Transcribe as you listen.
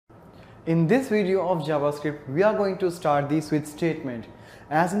In this video of JavaScript, we are going to start the switch statement.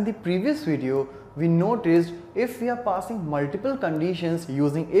 As in the previous video, we noticed if we are passing multiple conditions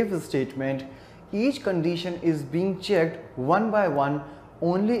using if statement, each condition is being checked one by one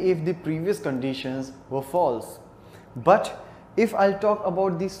only if the previous conditions were false. But if I'll talk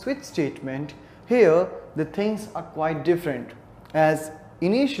about the switch statement, here the things are quite different, as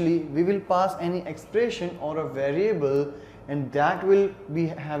initially we will pass any expression or a variable and that will be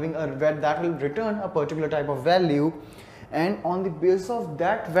having that will return a particular type of value, and on the basis of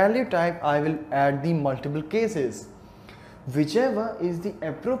that value type I will add the multiple cases. Whichever is the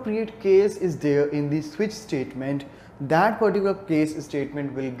appropriate case is there in the switch statement, that particular case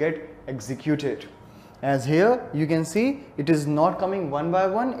statement will get executed. As here you can see, it is not coming one by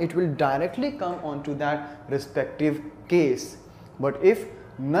one, it will directly come onto that respective case. But if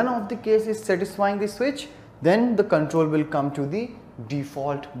none of the case is satisfying the switch, then the control will come to the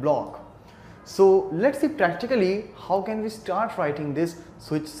default block. So let's see practically how can we start writing this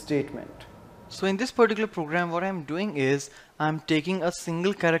switch statement. So in this particular program, what I'm doing is I'm taking a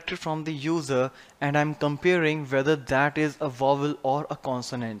single character from the user and I'm comparing whether that is a vowel or a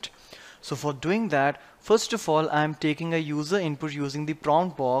consonant. So for doing that, first of all, I'm taking a user input using the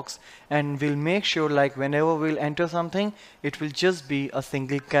prompt box, and we'll make sure like whenever we'll enter something, it will just be a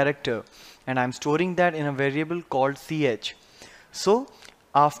single character, and I'm storing that in a variable called ch. So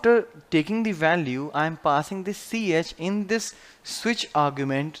after taking the value, I'm passing the ch in this switch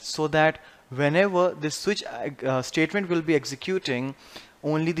argument so that whenever this switch statement will be executing,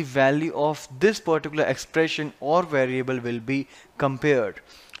 only the value of this particular expression or variable will be compared.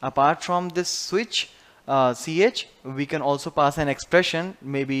 Apart from this switch ch, we can also pass an expression,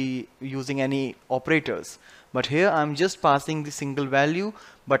 maybe using any operators. But here I'm just passing the single value,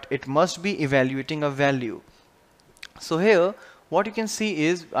 but it must be evaluating a value. So here what you can see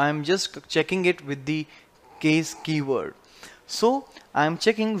is I'm just checking it with the case keyword. So I'm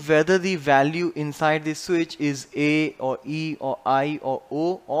checking whether the value inside the switch is A or E or I or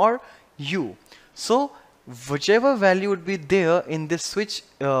O or U. So whichever value would be there in this switch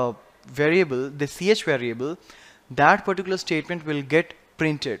variable, the ch variable, that particular statement will get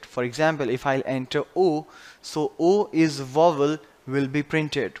printed. For example, if I'll enter O, so O is vowel will be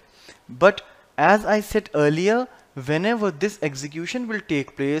printed. But as I said earlier, whenever this execution will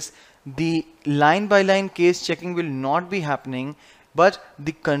take place, the line by line case checking will not be happening, but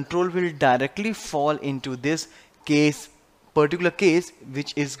the control will directly fall into this particular case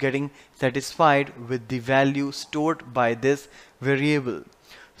which is getting satisfied with the value stored by this variable.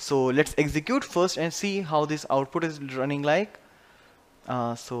 So let's execute first and see how this output is running like.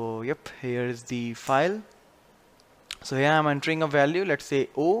 So yep, here is the file. So here I'm entering a value, let's say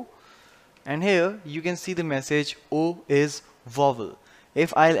O, and here you can see the message O is vowel.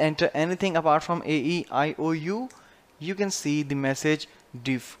 If I'll enter anything apart from A, E, I, O, U, you can see the message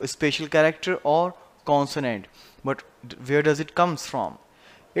special character or consonant. But where does it comes from?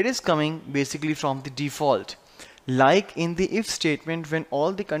 It is coming basically from the default. Like in the if statement, when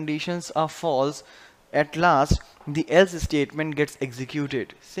all the conditions are false, at last the else statement gets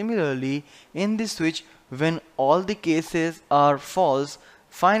executed. Similarly, in the switch, when all the cases are false,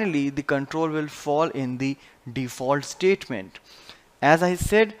 finally the control will fall in the default statement. As I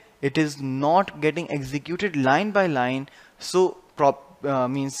said, it is not getting executed line by line, so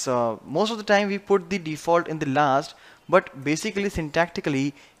most of the time we put the default in the last, but basically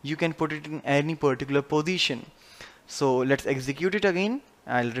syntactically you can put it in any particular position. So let's execute it again.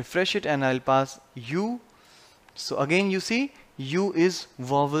 I'll refresh it and I'll pass U. So again you see U is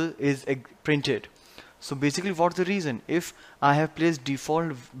vowel is printed. So basically what's the reason? If I have placed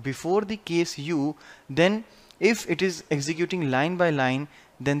default before the case U, then if it is executing line by line,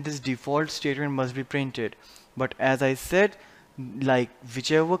 then this default statement must be printed. But as I said, like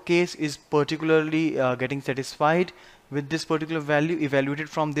whichever case is particularly getting satisfied with this particular value evaluated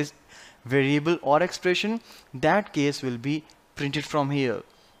from this variable or expression, that case will be printed from here.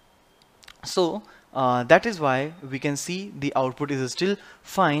 So that is why we can see the output is still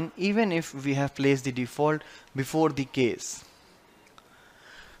fine even if we have placed the default before the case.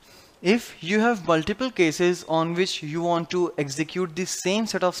 If you have multiple cases on which you want to execute the same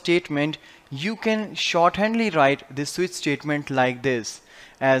set of statement, you can shorthandly write this switch statement like this.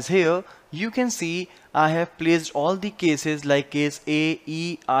 As here you can see I have placed all the cases like case A,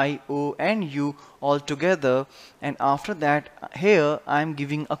 E, I, O and U all together, and after that here I am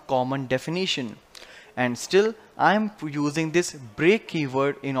giving a common definition, and still I am using this break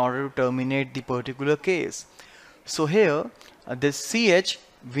keyword in order to terminate the particular case. So here this ch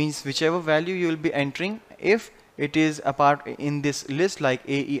means whichever value you will be entering, if it is a part in this list like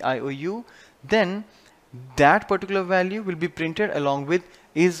A, E, I, O, U, then that particular value will be printed along with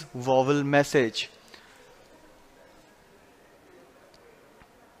is vowel message.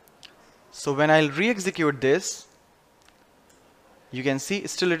 So when I'll re-execute this, you can see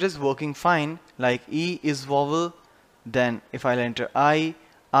still it is working fine, like E is vowel, then if I'll enter I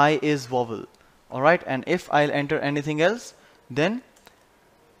is vowel. Alright, and if I'll enter anything else, then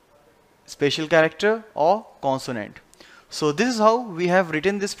special character or consonant. So this is how we have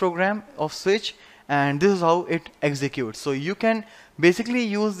written this program of switch, and this is how it executes. So you can basically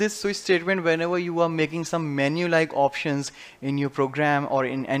use this switch statement whenever you are making some menu like options in your program or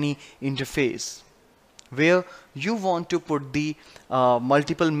in any interface where you want to put the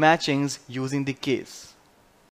multiple matchings using the case.